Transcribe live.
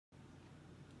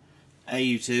Hey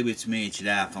YouTube, it's me, it's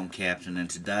your iPhone Captain, and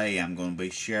today I'm going to be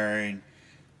sharing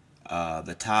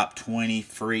the top 20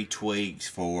 free tweaks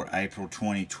for April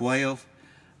 2012.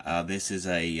 This is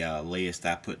a list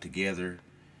I put together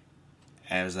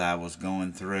as I was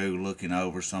going through looking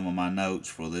over some of my notes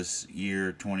for this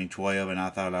year 2012, and I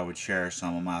thought I would share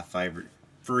some of my favorite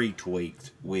free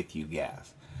tweaks with you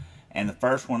guys. And the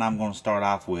first one I'm going to start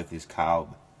off with is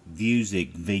called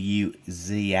Vuziq, V-U-Z-I-Q.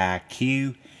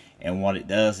 And what it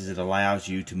does is it allows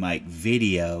you to make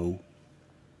video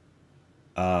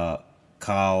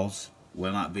calls,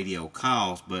 well, not video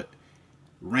calls, but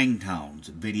ringtones,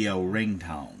 video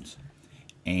ringtones.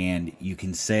 And you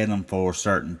can set them for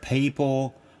certain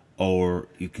people, or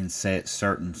you can set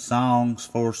certain songs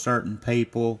for certain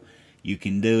people. You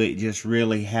can do it just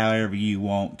really however you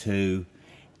want to,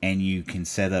 and you can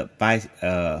set up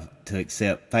to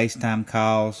accept FaceTime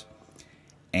calls,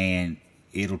 and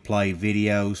it'll play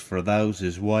videos for those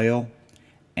as well,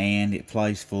 and it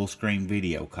plays full screen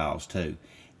video calls too.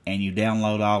 And you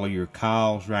download all of your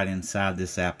calls right inside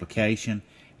this application.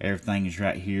 Everything is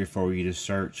right here for you to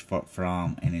search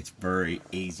from, and it's very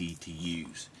easy to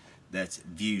use. That's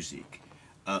Vuziq.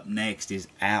 Up next is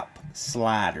App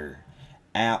Slider.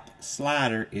 App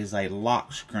Slider is a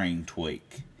lock screen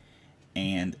tweak,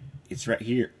 and it's right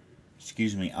here,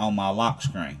 on my lock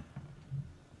screen.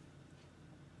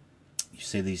 You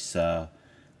see these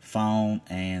phone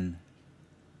and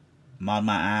Mod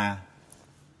My Eye,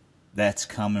 that's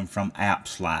coming from App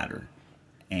Slider,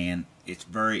 and it's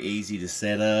very easy to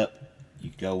set up.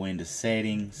 You go into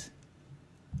settings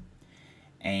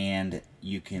and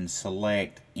you can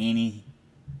select any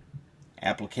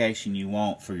application you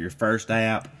want for your first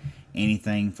app,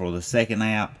 anything for the second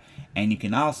app, and you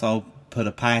can also put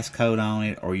a passcode on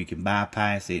it, or you can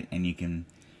bypass it, and you can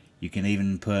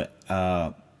even put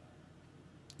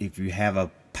if you have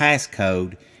a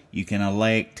passcode, you can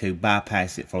elect to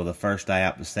bypass it for the first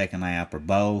app, the second app, or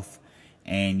both,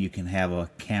 and you can have a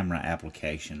camera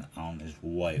application on as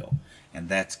well. And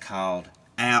that's called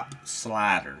App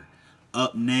Slider.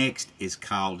 Up next is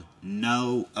called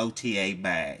No OTA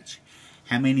Badge.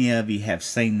 How many of you have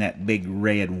seen that big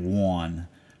red 1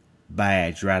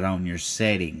 badge right on your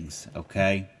settings,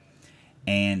 okay?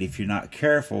 And if you're not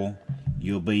careful,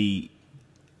 you'll be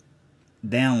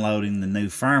downloading the new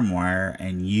firmware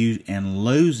and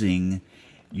losing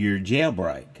your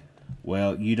jailbreak.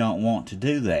 Well, you don't want to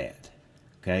do that.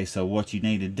 Okay, so what you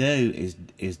need to do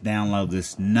is download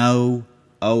this No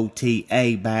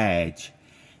OTA Badge,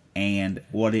 and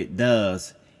what it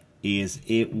does is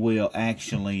it will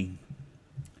actually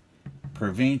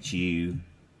prevent you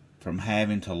from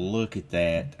having to look at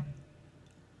that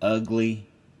ugly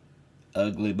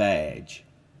badge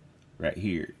right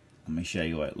here. Let me show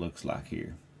you what it looks like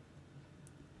here.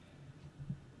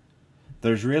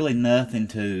 There's really nothing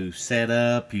to set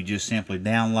up. You just simply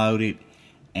download it,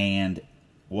 and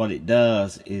what it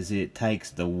does is it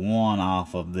takes the 1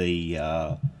 off of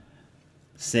the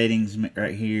settings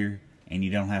right here, and you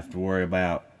don't have to worry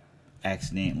about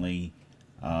accidentally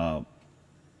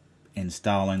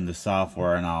installing the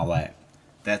software and all that.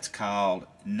 That's called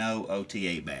No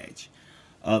OTA Badge.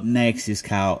 Up next is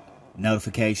called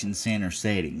Notification Center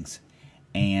Settings,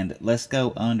 and let's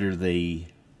go under the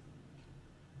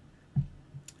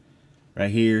right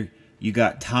here. You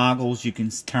got toggles you can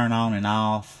turn on and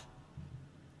off.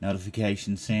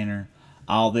 Notification Center,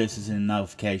 all this is in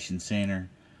Notification Center,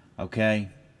 okay?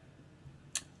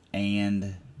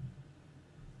 And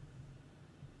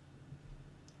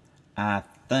I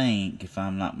think, if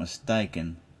I'm not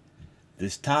mistaken,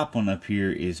 this top one up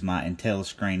here is my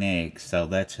IntelliScreen X, so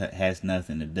that has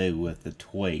nothing to do with the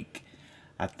tweak.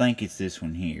 I think it's this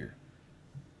one here.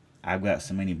 I've got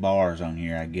so many bars on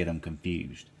here I get them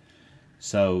confused.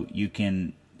 So you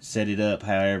can set it up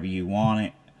however you want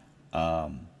it.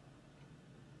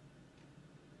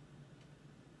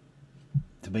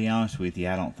 To be honest with you,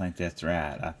 I don't think that's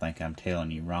right. I think I'm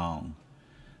telling you wrong.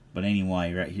 But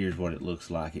anyway, right here's what it looks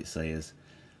like. It says,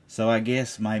 so I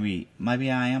guess maybe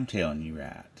I am telling you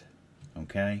right.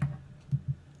 Okay?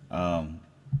 I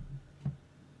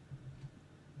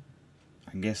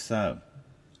guess so.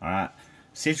 Alright.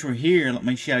 Since we're here, let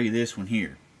me show you this one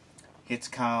here. It's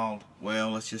called,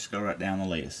 well, let's just go right down the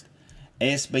list.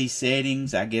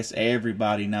 sbsettings. I guess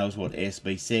everybody knows what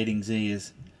sbsettings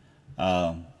is.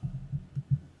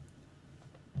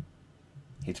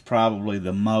 It's probably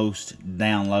the most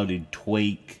downloaded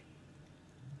tweak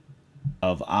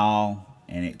of all,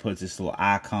 and it puts this little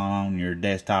icon on your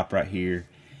desktop right here,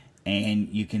 and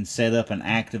you can set up an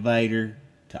activator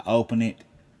to open it.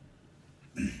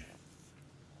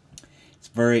 It's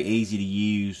very easy to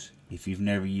use. If you've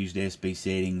never used SB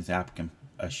settings, I can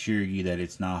assure you that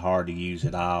it's not hard to use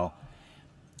at all.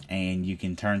 And you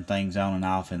can turn things on and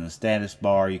off in the status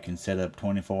bar. You can set up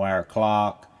 24-hour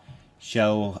clock,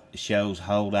 shows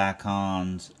hold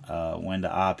icons, window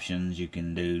options. You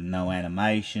can do no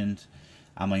animations.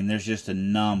 I mean, there's just a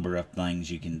number of things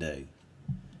you can do.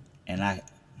 And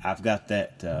I've got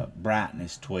that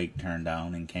brightness tweak turned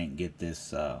on and can't get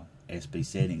this SB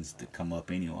settings to come up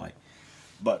anyway.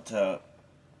 But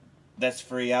that's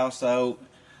free. Also,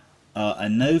 a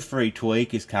new free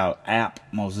tweak is called App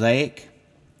Mosaic,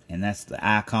 and that's the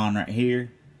icon right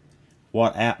here.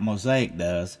 What App Mosaic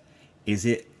does is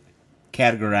it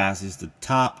categorizes the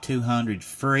top 200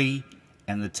 free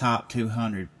and the top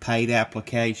 200 paid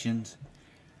applications,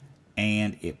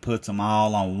 and it puts them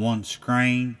all on one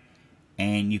screen,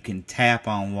 and you can tap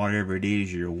on whatever it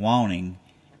is you're wanting.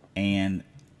 And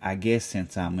I guess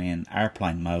since I'm in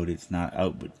airplane mode, it's not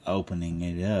opening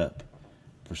it up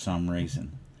for some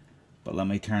reason. But let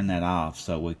me turn that off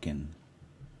so we can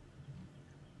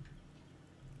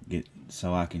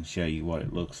so I can show you what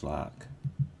it looks like.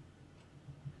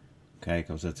 Okay,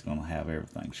 because that's going to have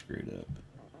everything screwed up.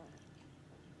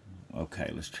 Okay,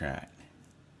 let's try it.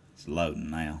 It's loading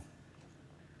now.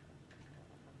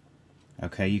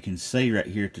 Okay, you can see right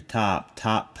here at the top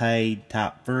paid,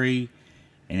 top free,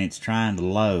 and it's trying to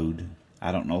load.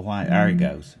 I don't know why. There it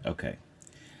goes. Okay.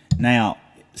 Now,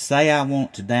 say I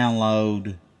want to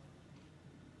download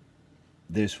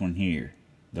this one here,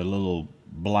 the little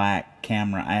black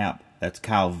camera app. That's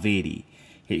called Cydia.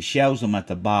 It shows them at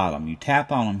the bottom. You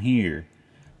tap on them here,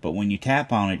 but when you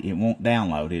tap on it, it won't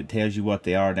download. It tells you what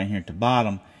they are down here at the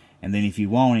bottom, and then if you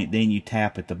want it, then you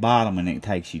tap at the bottom and it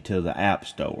takes you to the App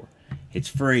Store. It's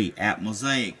free. App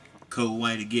Mosaic, cool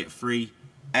way to get free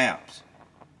apps.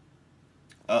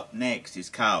 Up next is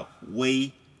called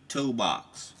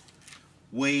WeToolbox.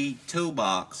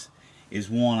 WeToolbox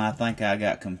is one I think I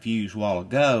got confused a while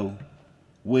ago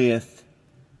with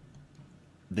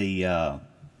the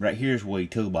right here's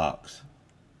WeToolbox.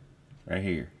 Right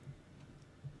here.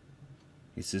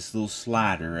 It's this little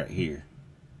slider right here.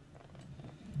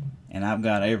 And I've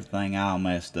got everything all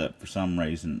messed up for some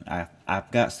reason.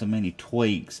 I've got so many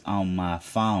tweaks on my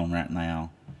phone right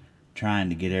now, trying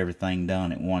to get everything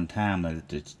done at one time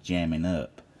that it's jamming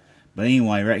up. But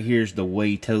anyway, right here's the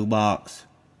WeToolbox,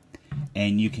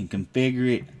 and you can configure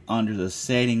it under the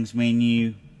settings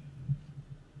menu.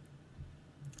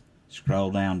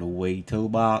 Scroll down to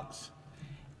WeToolbox,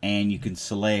 and you can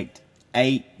select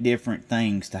 8 different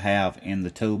things to have in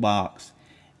the toolbox,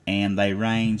 and they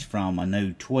range from a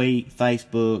new tweet,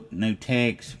 Facebook, new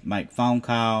text, make phone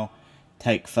call,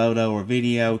 take photo or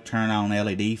video, turn on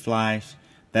LED flash.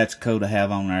 That's cool to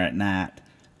have on there at night.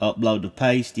 Upload to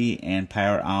Pasty, and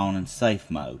power on in safe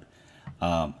mode.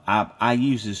 I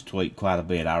use this tweak quite a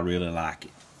bit. I really like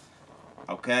it.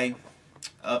 Okay.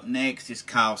 Up next is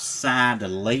called Side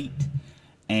Delete.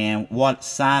 And what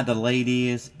Side Delete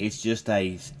is, it's just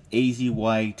a easy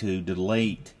way to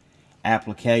delete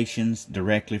applications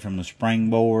directly from the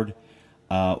springboard.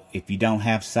 If you don't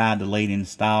have Side Delete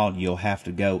installed, you'll have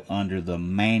to go under the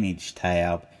Manage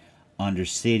tab under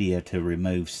Cydia to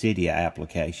remove Cydia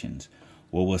applications.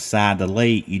 Well, with Side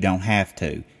Delete, you don't have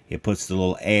to. It puts the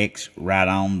little X right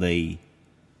on the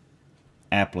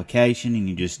application, and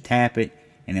you just tap it.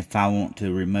 And if I want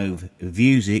to remove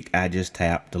Music, I just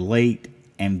tap Delete,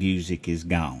 and Music is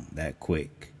gone that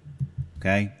quick.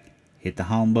 Okay? Hit the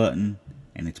home button,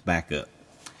 and it's back up.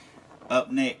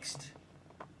 Up next,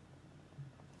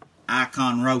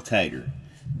 IconRotator.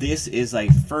 This is a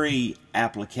free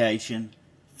application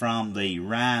from the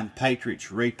Ryan Patriots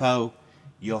repo.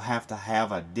 You'll have to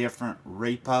have a different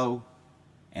repo,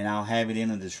 and I'll have it in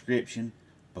the description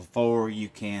before you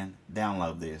can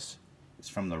download this. It's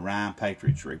from the Ryan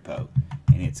Patriots repo,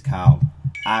 and it's called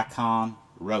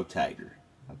IconRotator.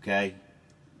 Okay?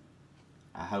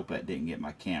 I hope that didn't get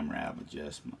my camera out of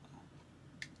adjustment.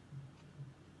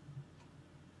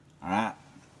 Alright.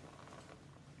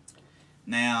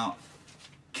 Now,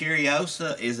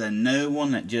 Curiosa is a new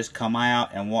one that just come out,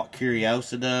 and what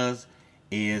Curiosa does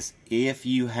is if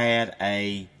you had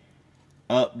a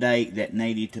update that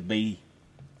needed to be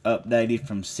updated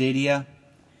from Cydia,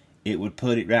 it would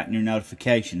put it right in your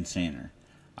notification center.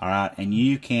 Alright, and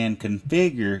you can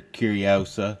configure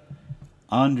Curiosa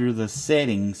under the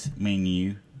settings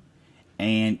menu,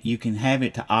 and you can have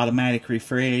it to automatic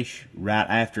refresh right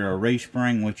after a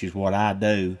respring, which is what I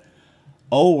do,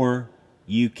 or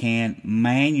you can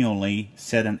manually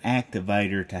set an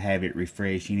activator to have it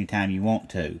refresh anytime you want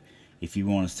to. If you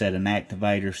want to set an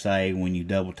activator, say when you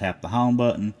double tap the home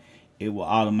button, it will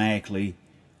automatically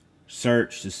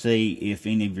search to see if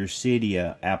any of your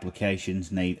Cydia applications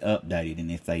need updated,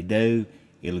 and if they do,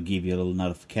 it'll give you a little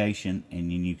notification, and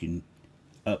then you can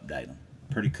update them.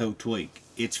 Pretty cool tweak.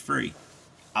 It's free.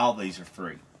 All these are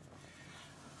free.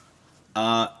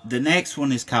 The next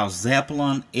one is called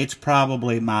Zeppelin. It's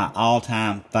probably my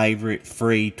all-time favorite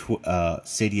free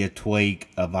Cydia tweak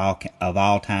of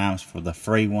all times for the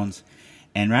free ones.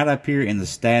 And right up here in the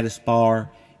status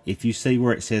bar, if you see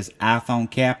where it says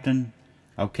iPhone Captain,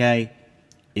 okay,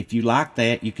 if you like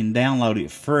that, you can download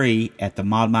it free at the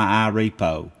ModMyi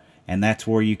repo, and that's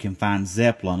where you can find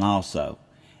Zeppelin also.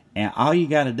 And all you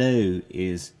got to do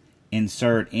is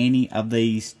insert any of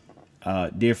these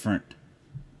different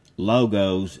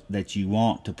logos that you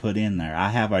want to put in there. I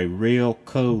have a real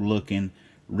cool looking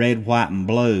red, white, and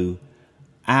blue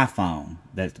iPhone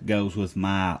that goes with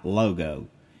my logo.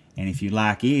 And if you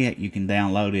like it, you can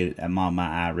download it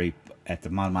at the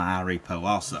ModMyi repo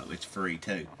also. It's free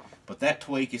too. But that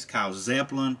tweak is called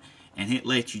Zeppelin, and it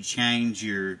lets you change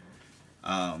your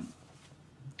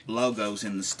logos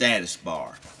in the status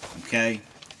bar. Okay.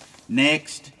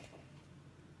 Next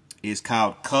is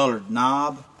called Colored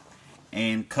Knob.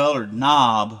 And Colored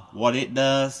Knob, what it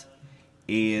does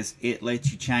is it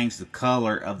lets you change the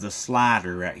color of the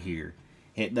slider right here.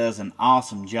 It does an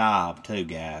awesome job too,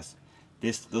 guys.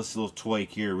 This little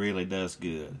tweak here really does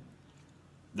good.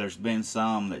 There's been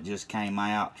some that just came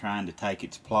out trying to take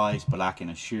its place, but I can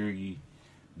assure you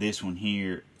this one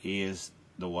here is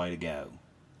the way to go.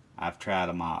 I've tried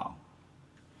them all.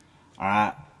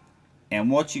 Alright,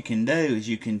 and what you can do is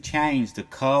you can change the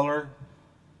color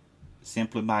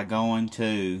simply by going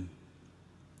to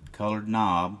Colored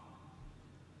Knob,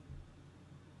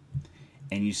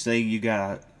 and you see you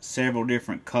got several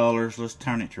different colors. Let's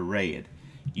turn it to red.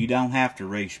 You don't have to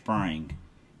respring.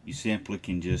 You simply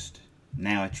can just,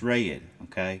 now it's red.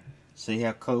 Okay, see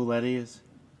how cool that is?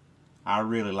 I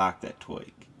really like that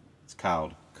tweak. It's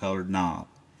called Colored Knob.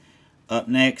 Up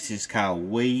next is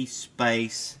called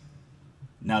space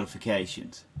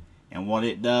notifications. And what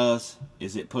it does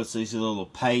is it puts these little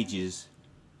pages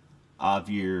of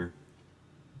your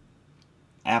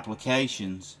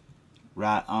applications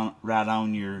right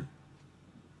in your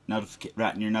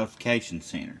notification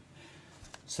center.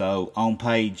 So on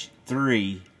page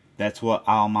 3, that's what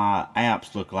all my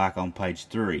apps look like on page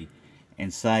 3.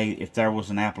 And say if there was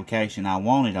an application I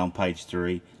wanted on page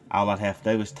 3, all I'd have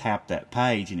to do is tap that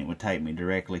page and it would take me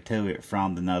directly to it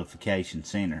from the notification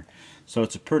center. So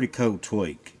it's a pretty cool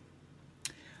tweak.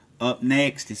 Up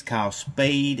next is called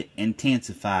Speed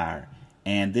Intensifier,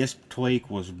 and this tweak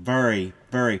was very,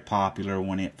 very popular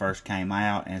when it first came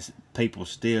out, and people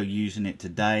still using it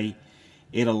today.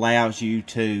 It allows you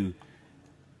to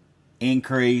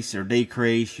increase or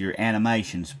decrease your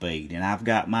animation speed, and I've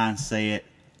got mine set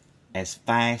as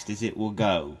fast as it will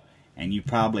go. And you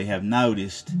probably have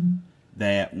noticed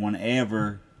that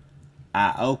whenever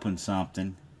I open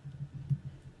something,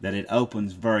 that it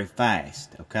opens very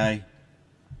fast. Okay,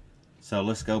 so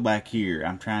let's go back here.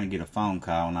 I'm trying to get a phone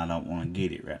call and I don't want to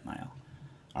get it right now.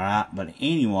 Alright, but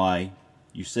anyway,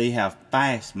 you see how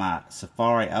fast my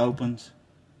Safari opens?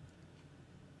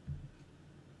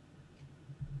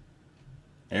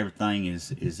 Everything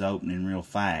is opening real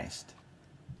fast.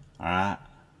 Alright.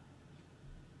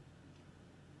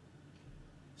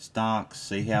 Stocks,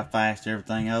 see how fast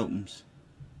everything opens?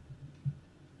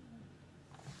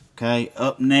 Okay,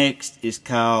 up next is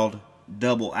called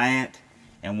Double @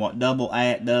 and what Double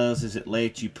 @ does is it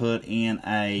lets you put in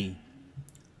a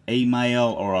email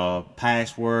or a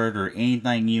password or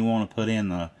anything you want to put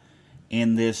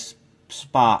in this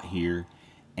spot here,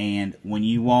 and when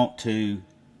you want to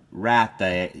write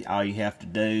that, all you have to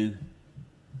do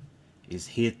is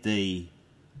hit the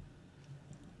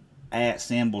 @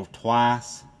 symbol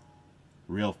twice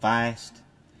real fast,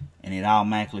 and it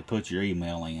automatically puts your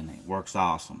email in. It works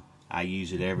awesome. I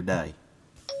use it every day.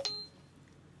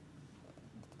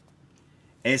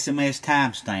 SMS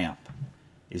timestamp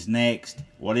is next.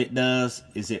 What it does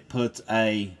is it puts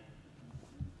a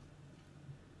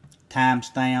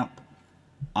timestamp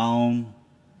on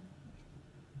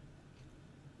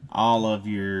all of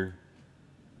your,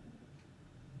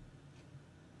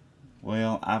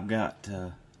 well, I've got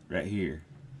right here,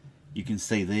 you can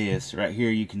see this right here.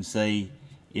 You can see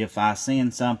if I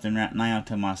send something right now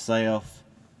to myself,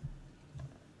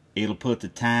 it'll put the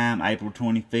time April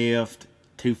 25th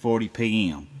 2:40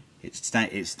 p.m. It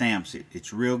stamps it.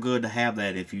 It's real good to have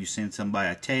that if you send somebody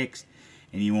a text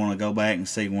and you want to go back and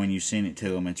see when you sent it to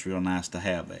them. It's real nice to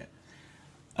have that.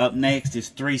 Up next is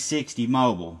 360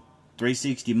 mobile.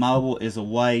 360 mobile is a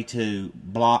way to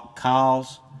block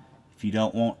calls if you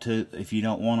don't want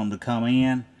them to come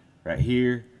in. Right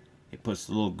here, It puts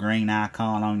the little green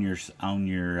icon on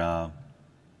your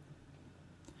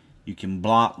you can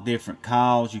block different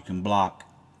calls. You can block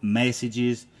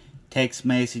messages, text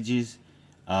messages.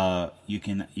 You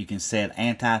can set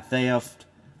anti-theft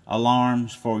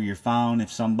alarms for your phone.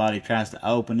 If somebody tries to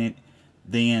open it,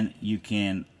 then you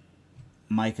can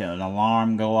make an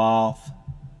alarm go off.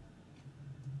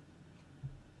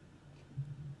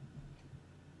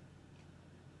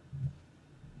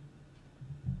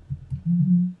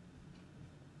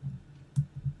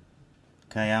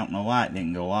 Okay, I don't know why it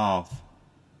didn't go off.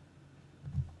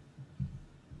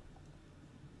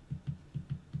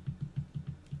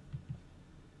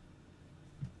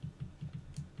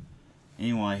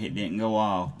 Anyway, it didn't go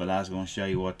off, but I was going to show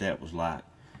you what that was like.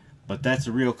 But that's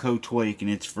a real cool tweak,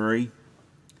 and it's free.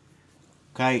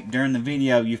 Okay, during the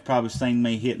video, you've probably seen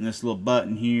me hitting this little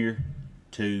button here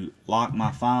to lock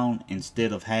my phone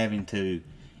instead of having to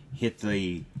hit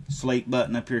the sleep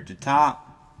button up here at the top.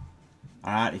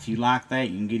 Alright, if you like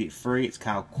that, you can get it free. It's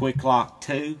called Quick Lock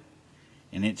 2,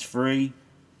 and it's free.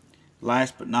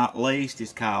 Last but not least,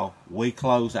 it's called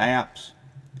WeClose Apps.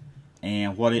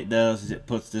 And what it does is it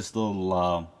puts this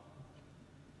little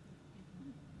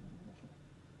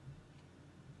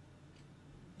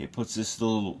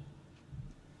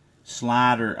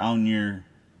slider on your,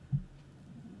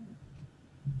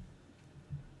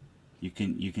 you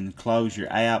can close your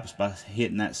apps by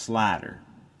hitting that slider.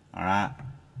 Alright,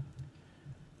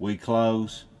 we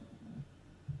close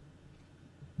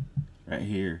right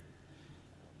here.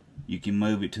 You can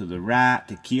move it to the right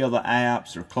to kill the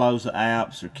apps, or close the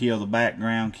apps, or kill the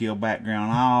background, kill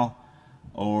background all,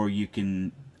 or you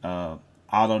can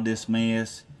auto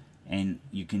dismiss, and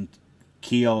you can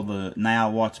kill the now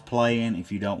what's playing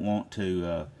if you don't want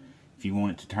to. If you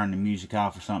want it to turn the music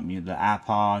off or something, the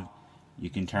iPod, you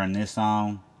can turn this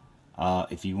on.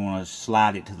 If you want to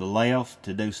slide it to the left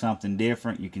to do something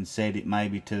different, you can set it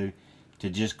maybe to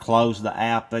just close the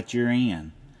app that you're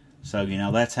in. So, you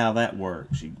know, that's how that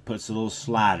works. It puts a little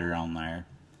slider on there.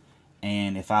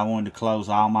 And if I wanted to close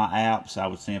all my apps, I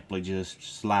would simply just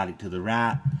slide it to the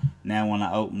right. Now when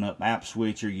I open up App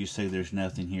Switcher, you see there's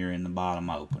nothing here in the bottom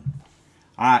open.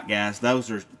 Alright guys, those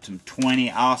are some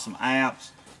 20 awesome apps.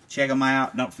 Check them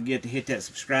out. Don't forget to hit that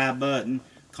subscribe button.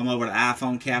 Come over to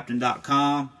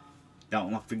iPhoneCaptain.com.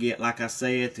 Don't forget, like I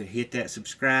said, to hit that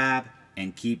subscribe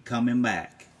and keep coming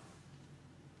back.